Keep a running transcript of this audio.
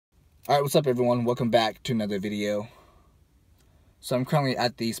Alright, what's up everyone? Welcome back to another video. So I'm currently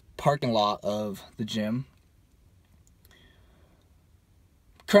at the parking lot of the gym.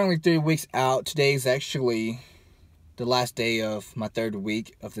 Currently 3 weeks out. Today is actually the last day of my 3rd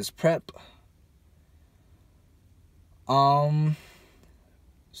week of this prep. So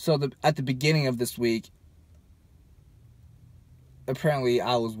at the beginning of this week, apparently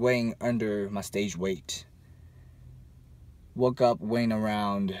I was weighing under my stage weight. Woke up weighing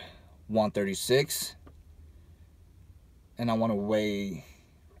around 136, and I want to weigh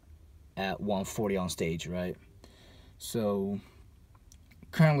at 140 on stage, right? So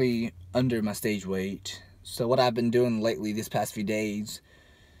currently under my stage weight. So what I've been doing lately these past few days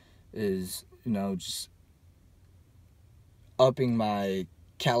is, just upping my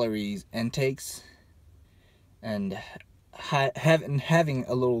calories intakes and having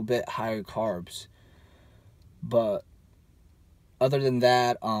a little bit higher carbs. But other than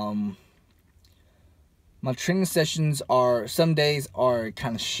that, my training sessions some days are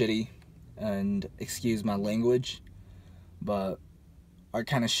kind of shitty, and excuse my language, but are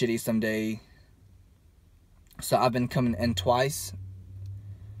kind of shitty some day. So I've been coming in twice.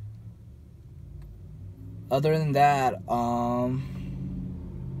 Other than that, I'm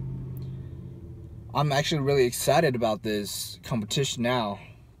actually really excited about this competition now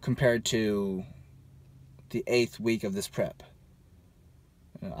compared to the 8th week of this prep.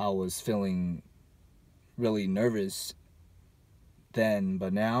 I was feeling really nervous then,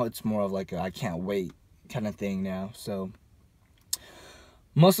 but now it's more of like a I can't wait kind of thing now. So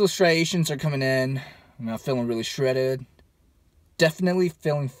muscle striations are coming in. I'm not feeling really shredded. Definitely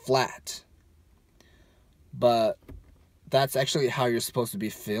feeling flat. But that's actually how you're supposed to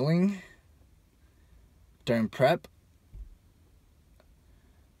be feeling during prep.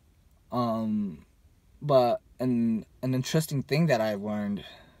 But an interesting thing that I learned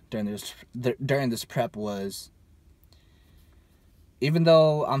during this prep was, even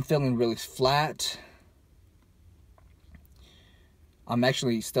though I'm feeling really flat, I'm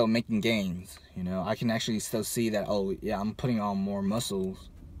actually still making gains. I can actually still see that, oh yeah, I'm putting on more muscles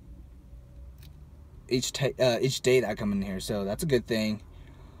each day that I come in here, so that's a good thing.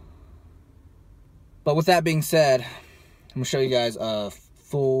 But with that being said, I'm gonna show you guys a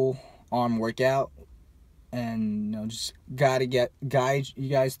full arm workout, and just guide you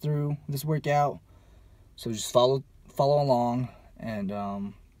guys through this workout. So just follow along, and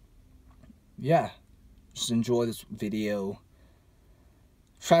yeah, just enjoy this video.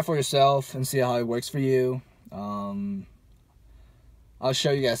 Try for yourself and see how it works for you. I'll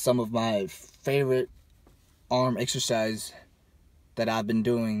show you guys some of my favorite arm exercise that I've been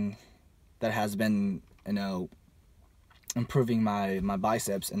doing that has been, improving my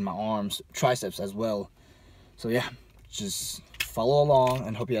biceps and my arms, triceps as well. So yeah, just follow along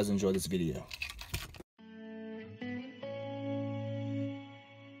and hope you guys enjoy this video.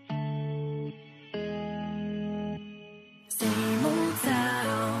 Same old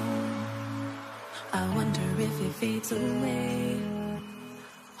sound, I wonder if it fades away,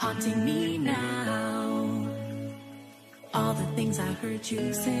 haunting me now. All the things I heard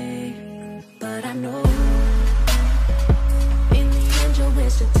you say, but I know in the end you'll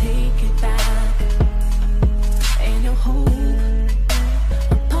wish to take it back. And you'll hope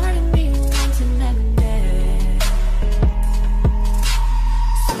a part of me wants an ending.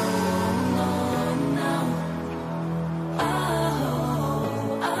 So long now.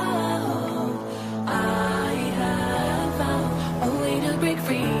 I have found a way to break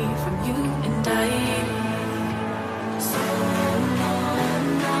free from you and I. So long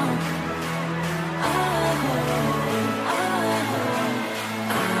now. I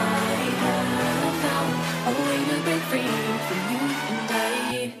have found a way to break free from you and I.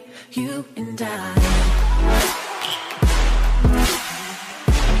 You and I.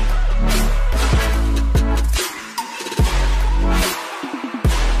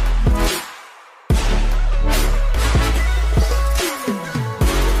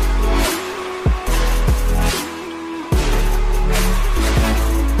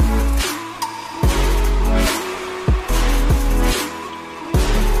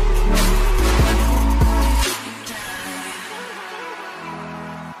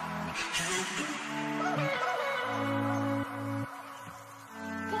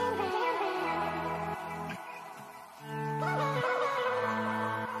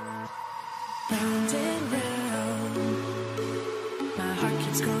 Round and round, my heart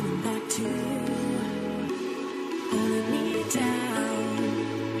keeps going back to you, holding me down.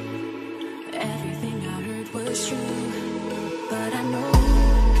 Everything I heard was true, but I know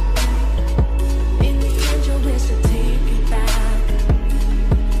in the end you'll wish to take it back.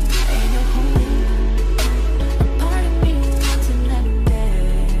 And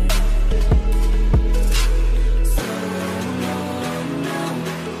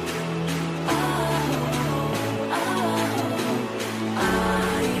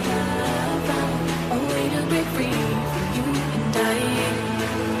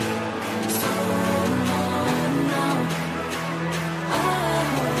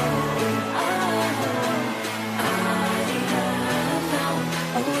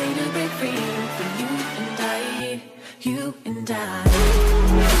free from you and I, you and I.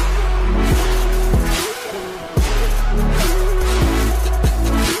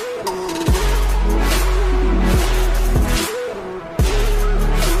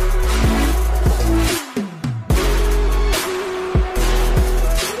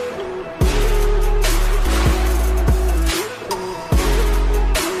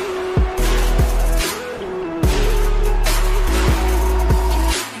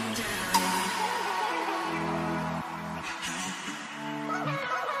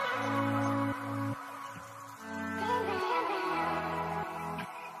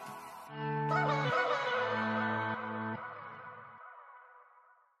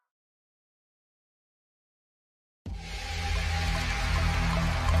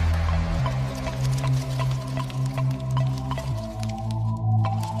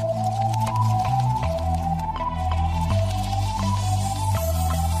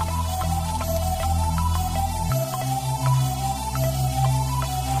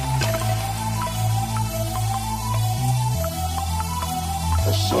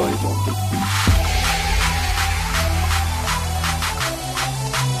 Azide on the beat.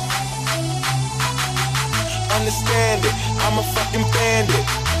 Understand it, I'm a fucking bandit.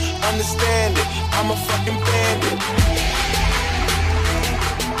 Understand it, I'm a fucking bandit.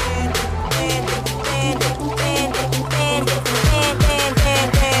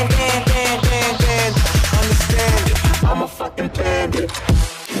 Understand it, I'm a fucking bandit.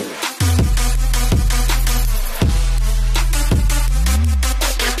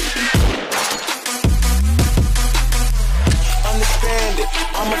 Understand it,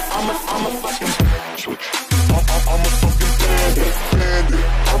 I'm a fucking I'm a fucking bandit, bandit.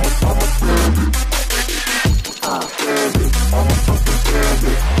 I'm a bandit. Bandit, I'm a fucking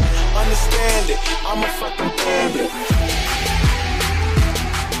bandit. Understand it, I'm a fucking bandit.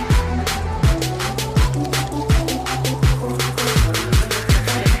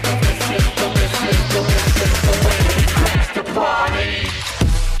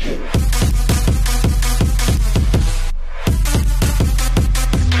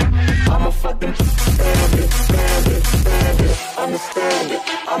 I'm a fucking bandit, bandit, bandit. Understand it,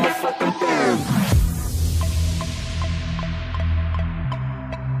 I'm a fucking bandit.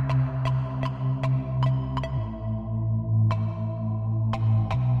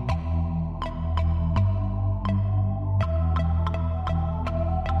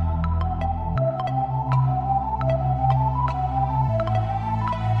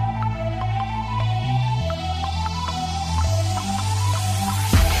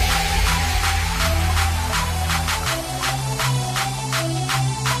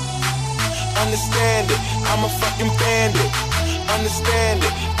 Understand it, I'm a fucking bandit. Understand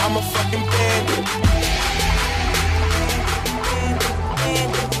it, I'm a fucking bandit.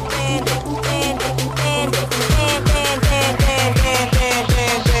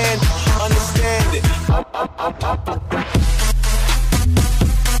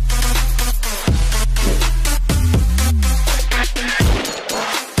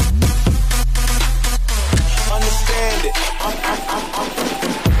 Understand it, understand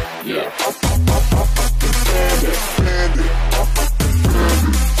it, yeah.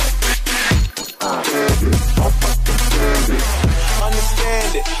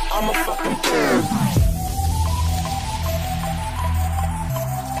 Understand it, I'm a fucking bandit.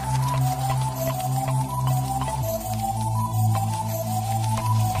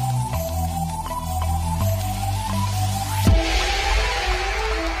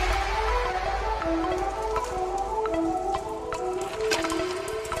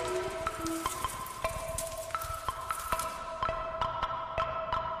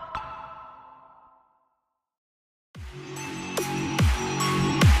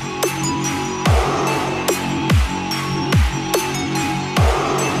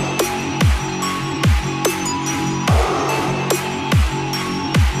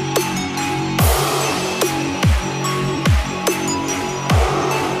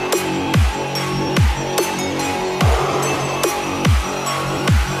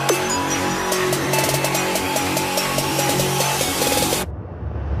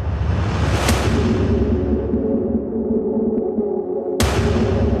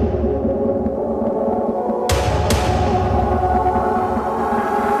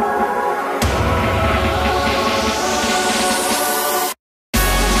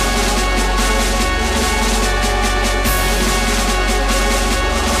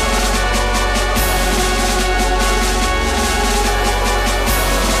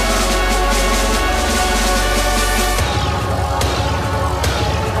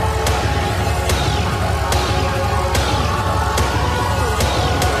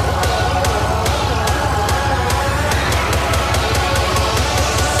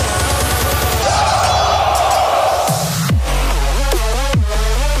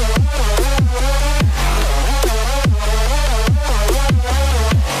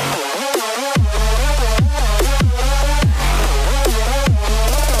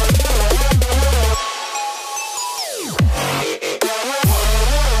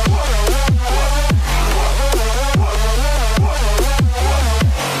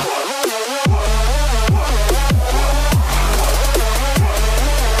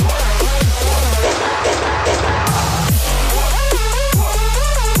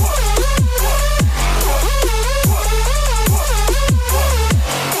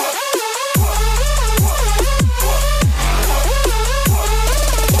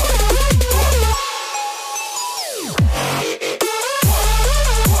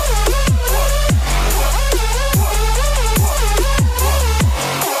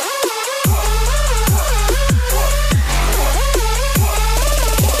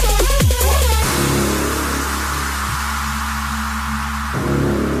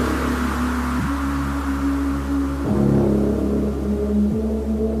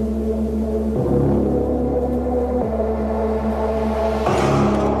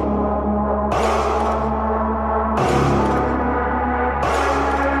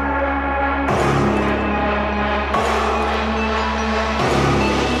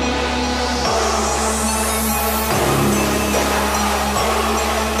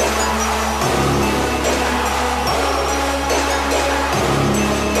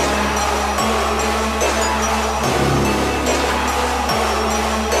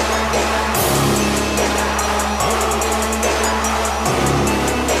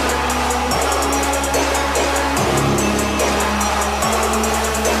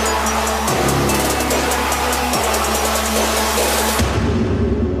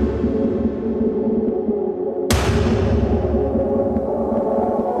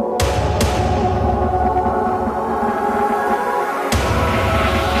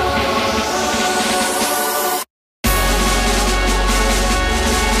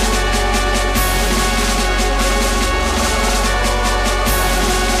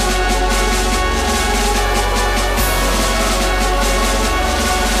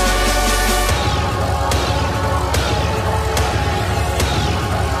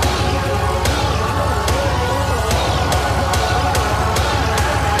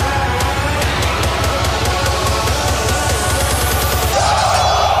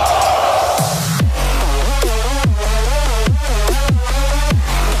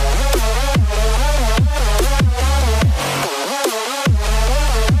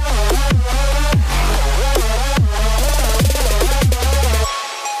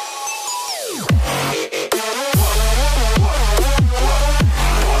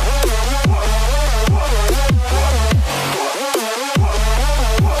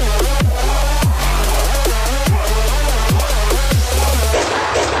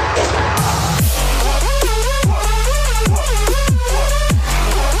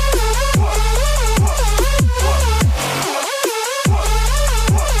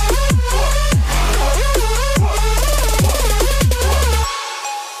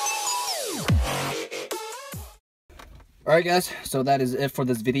 Alright guys, so that is it for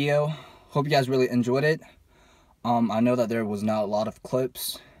this video. Hope you guys really enjoyed it. I know that there was not a lot of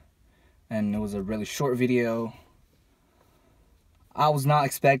clips, and it was a really short video. I was not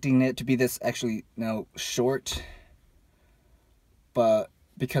expecting it to be this actually, short. But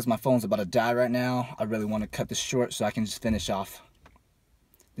because my phone's about to die right now, I really want to cut this short so I can just finish off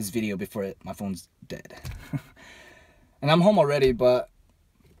this video before my phone's dead. And I'm home already, but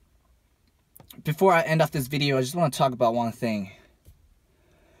before I end off this video, I just want to talk about one thing.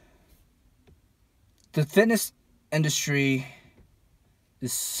 The fitness industry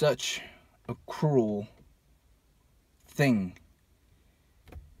is such a cruel thing.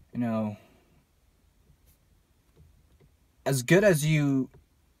 As good as it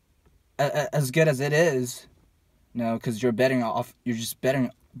is, because you're just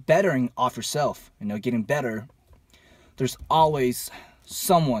bettering off yourself, getting better. There's always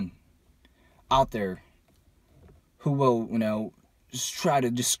someone out there who will, just try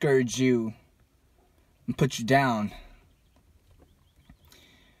to discourage you and put you down.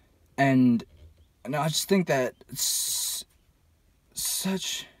 And I just think that it's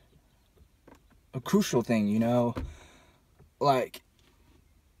such a crucial thing, like,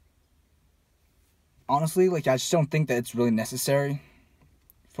 honestly, I just don't think that it's really necessary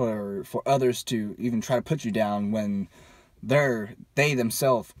for others to even try to put you down when they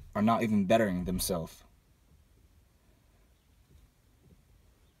themselves are not even bettering themselves.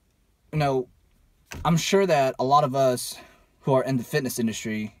 I'm sure that a lot of us who are in the fitness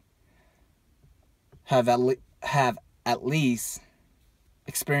industry have at least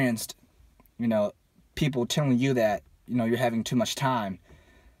experienced, people telling you that, you're having too much time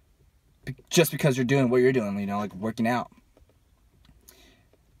just because you're doing what you're doing, like working out.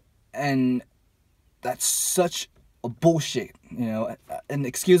 And that's such a bullshit, and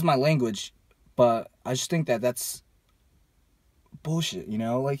excuse my language, but I just think that that's bullshit,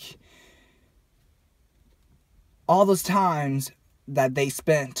 like all those times that they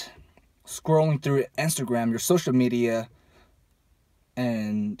spent scrolling through Instagram, your social media,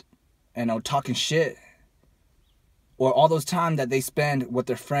 and talking shit, or all those time that they spend with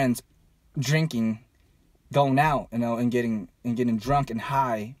their friends drinking, going out, and getting drunk and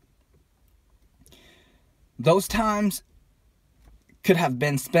high. Those times could have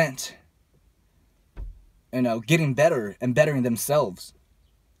been spent, getting better and bettering themselves.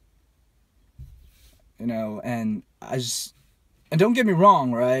 And don't get me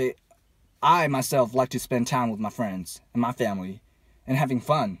wrong, right? I myself like to spend time with my friends and my family and having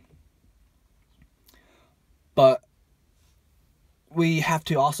fun. But we have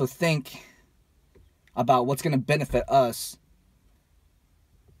to also think about what's going to benefit us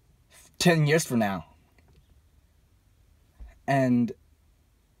 10 years from now. And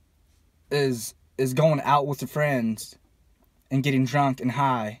is going out with your friends and getting drunk and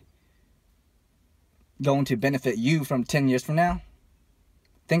high going to benefit you from 10 years from now?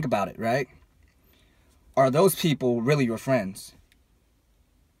 Think about it, right? Are those people really your friends?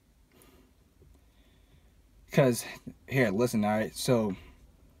 Because, here, listen, alright? So,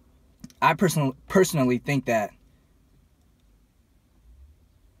 I personally think that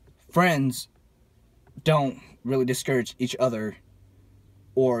friends don't really discourage each other,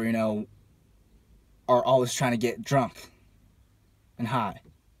 or, are always trying to get drunk and high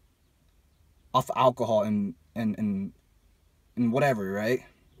off alcohol and whatever, right?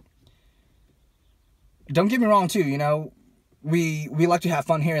 Don't get me wrong too, we like to have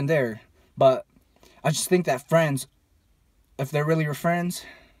fun here and there, but I just think that friends, if they're really your friends,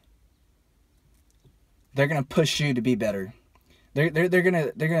 they're gonna push you to be better. They're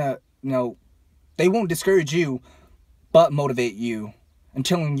gonna they won't discourage you, but motivate you and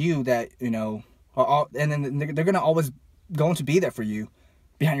telling you that and then they're gonna always going to be there for you,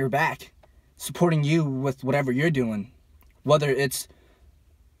 behind your back, supporting you with whatever you're doing, whether it's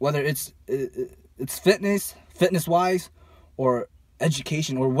fitness wise, or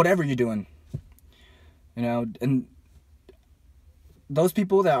education, or whatever you're doing. And those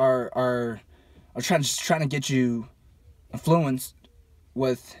people that are trying to get you influenced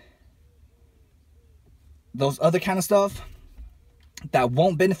with those other kind of stuff that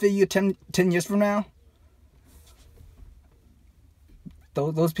won't benefit you 10 years from now,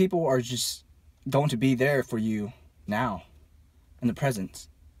 those people are just going to be there for you now, in the present.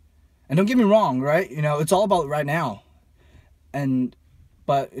 And don't get me wrong, right? It's all about right now.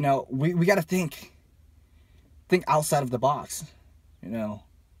 But we got to think outside of the box. Are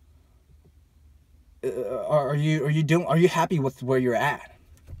you happy with where you're at?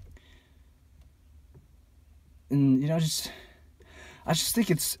 And I just think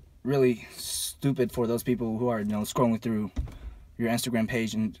it's really stupid for those people who are, scrolling through your Instagram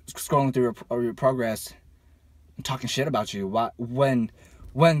page and scrolling through your progress and talking shit about you. When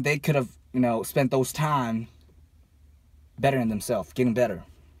they could have, spent those time bettering themselves, getting better.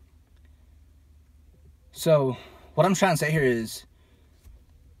 So what I'm trying to say here is,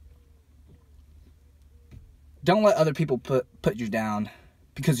 don't let other people put you down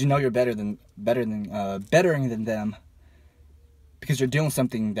because you're bettering than them, because you're doing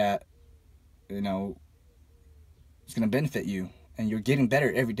something that is going to benefit you, and you're getting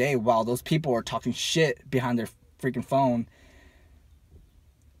better every day while those people are talking shit behind their freaking phone,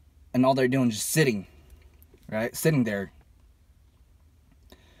 and all they're doing is just sitting there.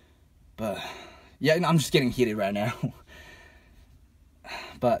 But yeah, I'm just getting heated right now.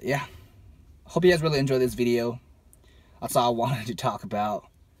 But yeah, hope you guys really enjoyed this video. That's all I wanted to talk about.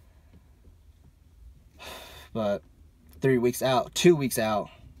 But 2 weeks out,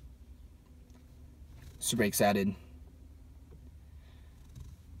 super excited.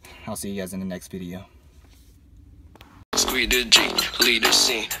 I'll see you guys in the next video. Squeeze the G, lead the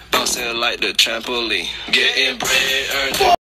scene, bouncing like the trampoline, getting bread, earned